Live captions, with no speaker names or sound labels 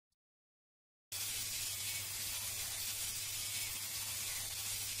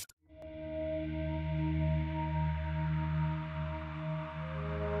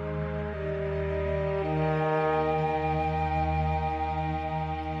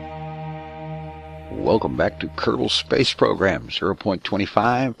Welcome back to Kerbal Space Program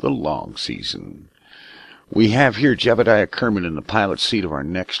 0.25, the long season. We have here Jebediah Kerman in the pilot seat of our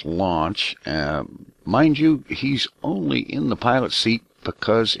next launch. Mind you, he's only in the pilot seat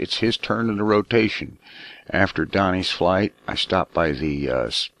because it's his turn in the rotation. After Donnie's flight, I stopped by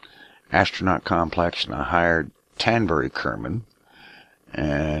the astronaut complex and I hired Tanbury Kerman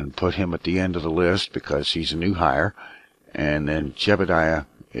and put him at the end of the list because he's a new hire. And then Jebediah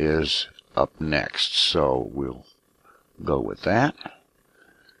is up next, so we'll go with that.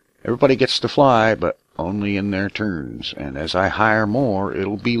 Everybody gets to fly, but only in their turns, and as I hire more,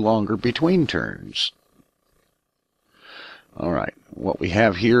 it'll be longer between turns. Alright, what we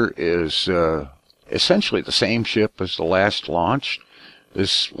have here is essentially the same ship as the last launch.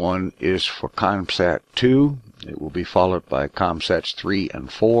 This one is for ComSat 2. It will be followed by ComSats 3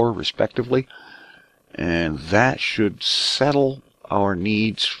 and 4, respectively, and that should settle our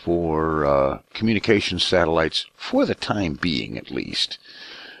needs for communication satellites for the time being, at least.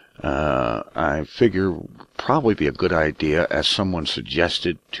 I figure probably be a good idea, as someone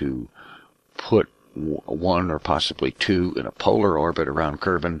suggested, to put one or possibly two in a polar orbit around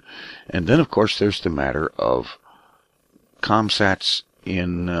Kerbin. And then, of course, there's the matter of ComSats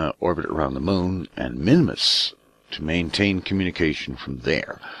in orbit around the moon and Minimus to maintain communication from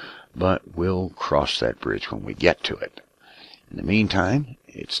there. But we'll cross that bridge when we get to it. In the meantime,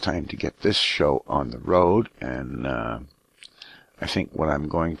 it's time to get this show on the road, and I think what I'm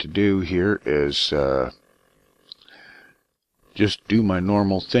going to do here is just do my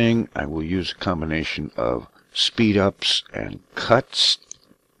normal thing. I will use a combination of speed ups and cuts,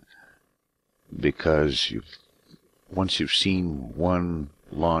 because once you've seen one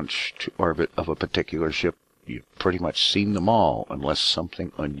launch to orbit of a particular ship, you've pretty much seen them all, unless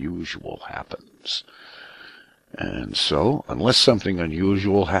something unusual happens. And so, unless something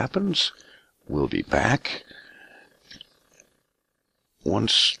unusual happens, we'll be back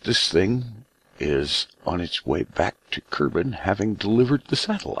once this thing is on its way back to Kerbin, having delivered the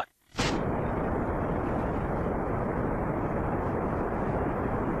satellite.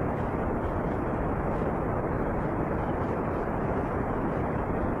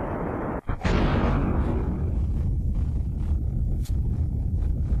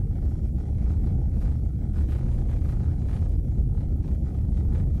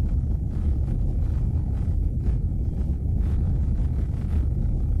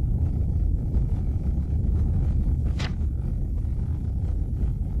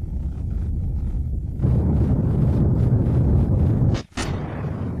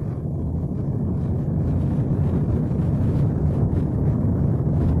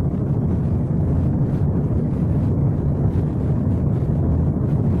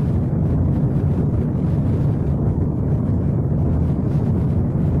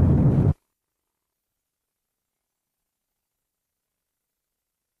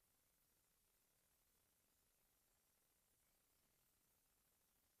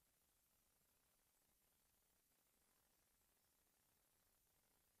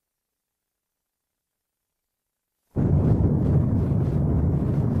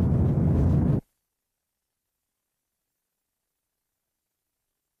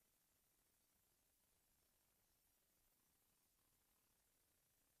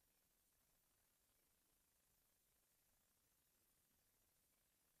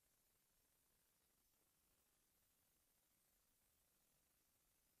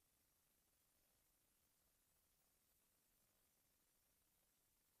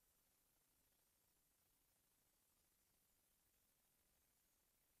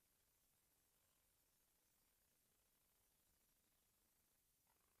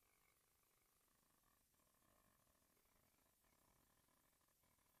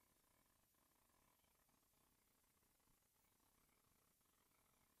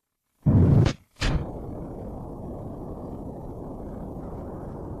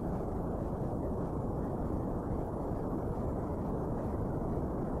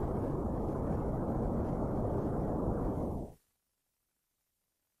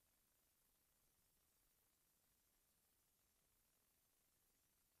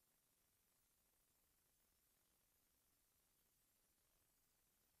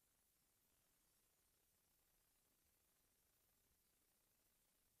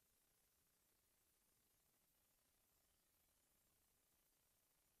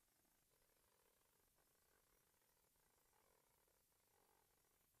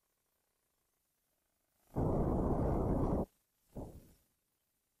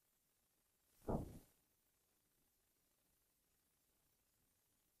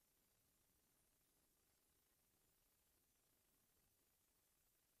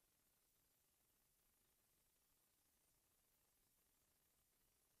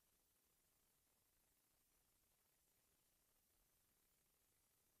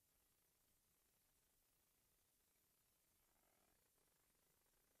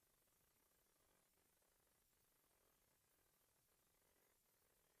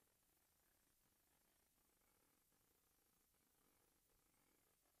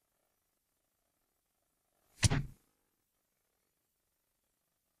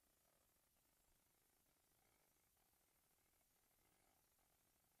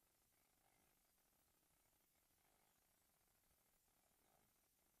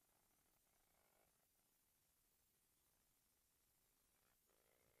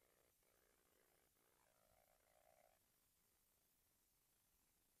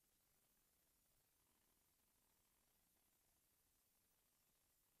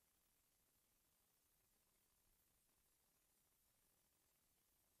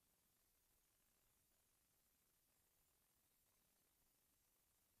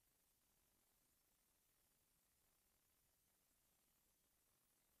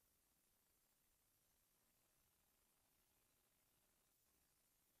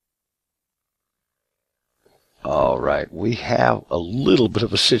 Alright, we have a little bit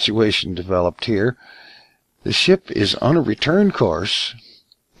of a situation developed here. The ship is on a return course.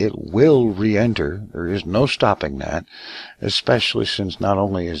 It will re-enter. There is no stopping that, especially since not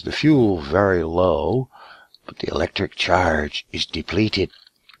only is the fuel very low, but the electric charge is depleted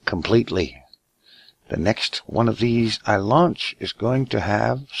completely. The next one of these I launch is going to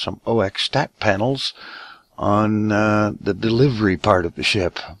have some OX stat panels on the delivery part of the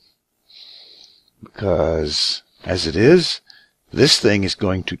ship. Because, as it is, this thing is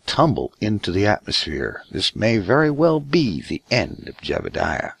going to tumble into the atmosphere. This may very well be the end of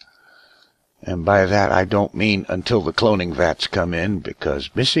Jebediah. And by that I don't mean until the cloning vats come in, because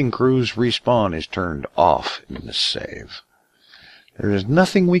missing crews respawn is turned off in this save. There is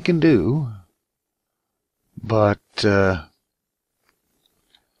nothing we can do but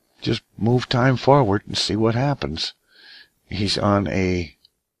just move time forward and see what happens. He's on a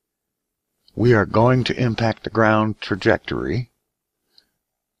 "we are going to impact the ground" trajectory.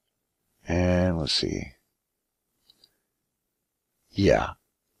 And let's see. Yeah.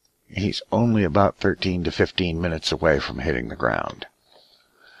 He's only about 13 to 15 minutes away from hitting the ground.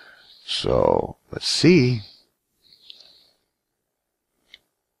 So, let's see.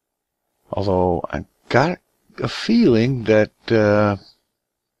 Although, I've got a feeling that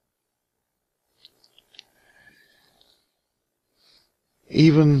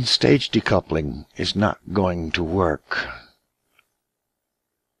even stage decoupling is not going to work.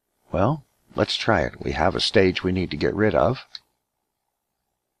 Well, let's try it. We have a stage we need to get rid of.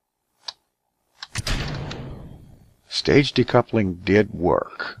 Stage decoupling did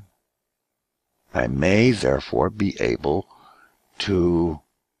work. I may therefore be able to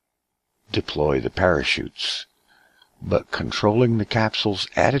deploy the parachutes. But controlling the capsule's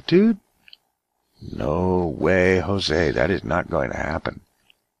attitude? No way, Jose. That is not going to happen.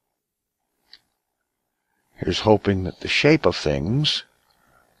 Here's hoping that the shape of things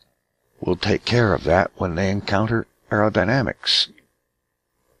will take care of that when they encounter aerodynamics.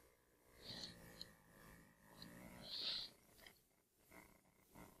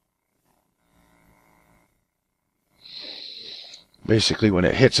 Basically, when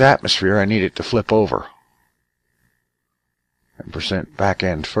it hits atmosphere, I need it to flip over and percent back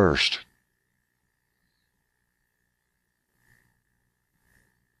end first.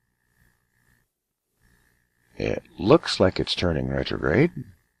 It looks like it's turning retrograde,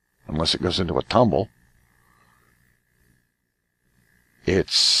 unless it goes into a tumble.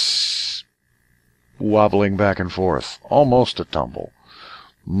 It's wobbling back and forth, almost a tumble,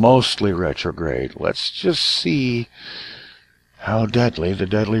 mostly retrograde. Let's just see how deadly the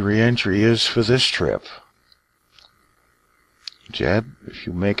deadly re-entry is for this trip. Jeb, if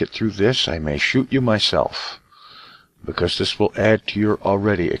you make it through this, I may shoot you myself, because this will add to your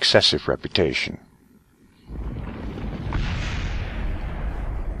already excessive reputation.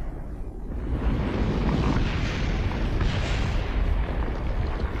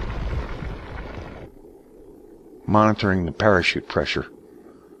 Monitoring the parachute pressure.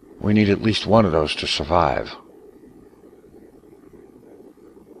 We need at least one of those to survive.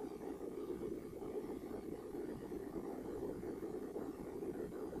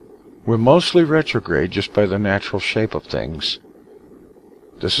 We're mostly retrograde just by the natural shape of things.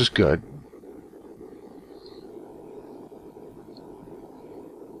 This is good.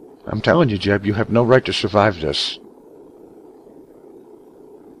 I'm telling you, Jeb, you have no right to survive this.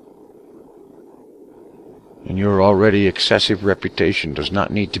 And your already excessive reputation does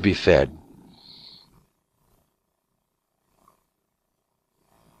not need to be fed.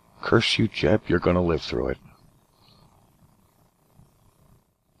 Curse you, Jeb, you're going to live through it.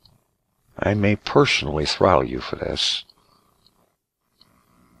 I may personally throttle you for this.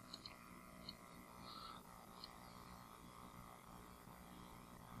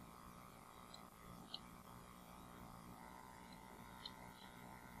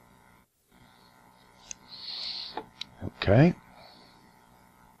 Okay.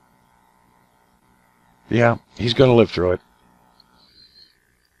 Yeah, he's going to live through it.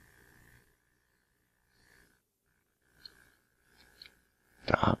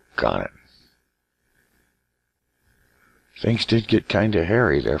 Doggone it. Things did get kind of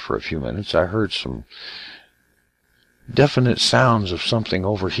hairy there for a few minutes. I heard some definite sounds of something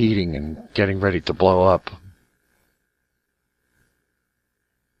overheating and getting ready to blow up.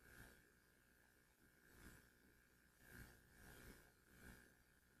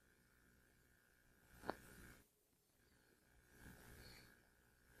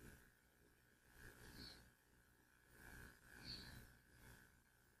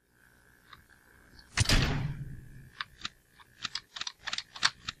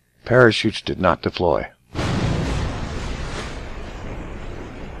 Parachutes did not deploy.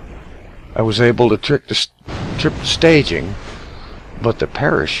 I was able to trip the staging, but the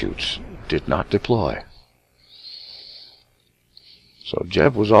parachutes did not deploy. So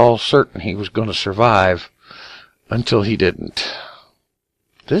Jeb was all certain he was going to survive until he didn't.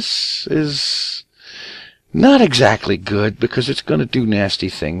 This is not exactly good because it's going to do nasty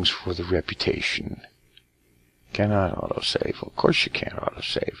things for the reputation. Cannot autosave. Of course you can't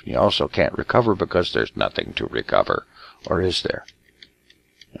autosave. You also can't recover because there's nothing to recover. Or is there?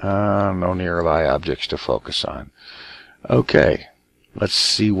 No nearby objects to focus on. Okay, let's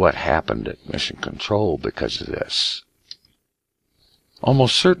see what happened at Mission Control because of this.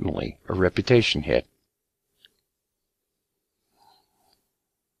 Almost certainly a reputation hit.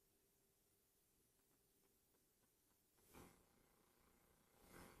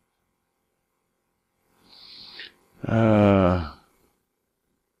 Have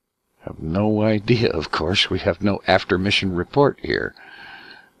no idea, of course. We have no after-mission report here.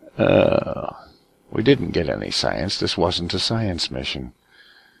 We didn't get any science. This wasn't a science mission.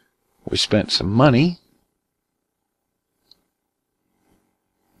 We spent some money.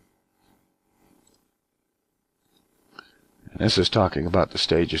 And this is talking about the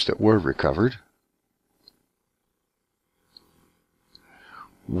stages that were recovered.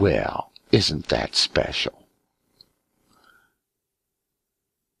 Well, isn't that special?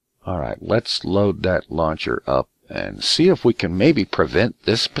 Alright, let's load that launcher up and see if we can maybe prevent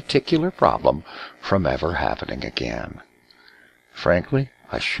this particular problem from ever happening again. Frankly,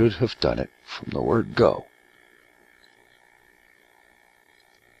 I should have done it from the word go.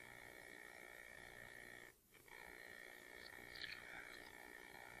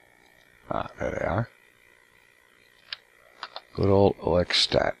 There they are. Good old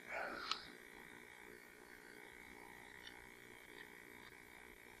OXstat.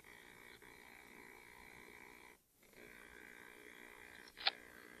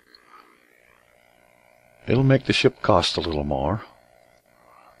 It'll make the ship cost a little more,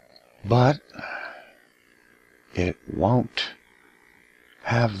 but it won't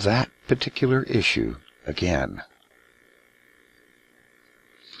have that particular issue again.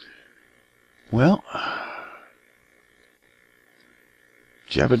 Well,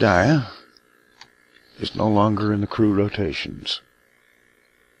 Jebediah is no longer in the crew rotations.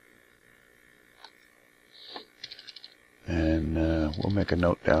 And we'll make a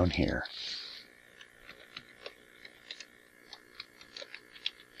note down here.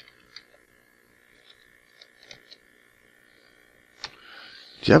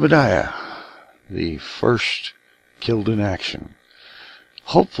 Jebediah, the first killed in action.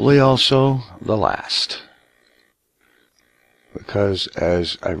 Hopefully also the last. Because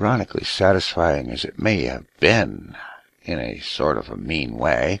as ironically satisfying as it may have been in a sort of a mean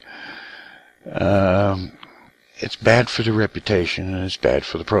way, it's bad for the reputation and it's bad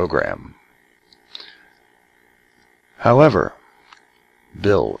for the program. However,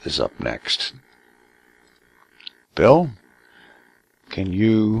 Bill is up next. Bill, can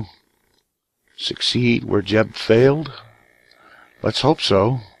you succeed where Jeb failed? Let's hope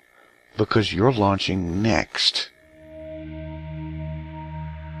so, because you're launching next.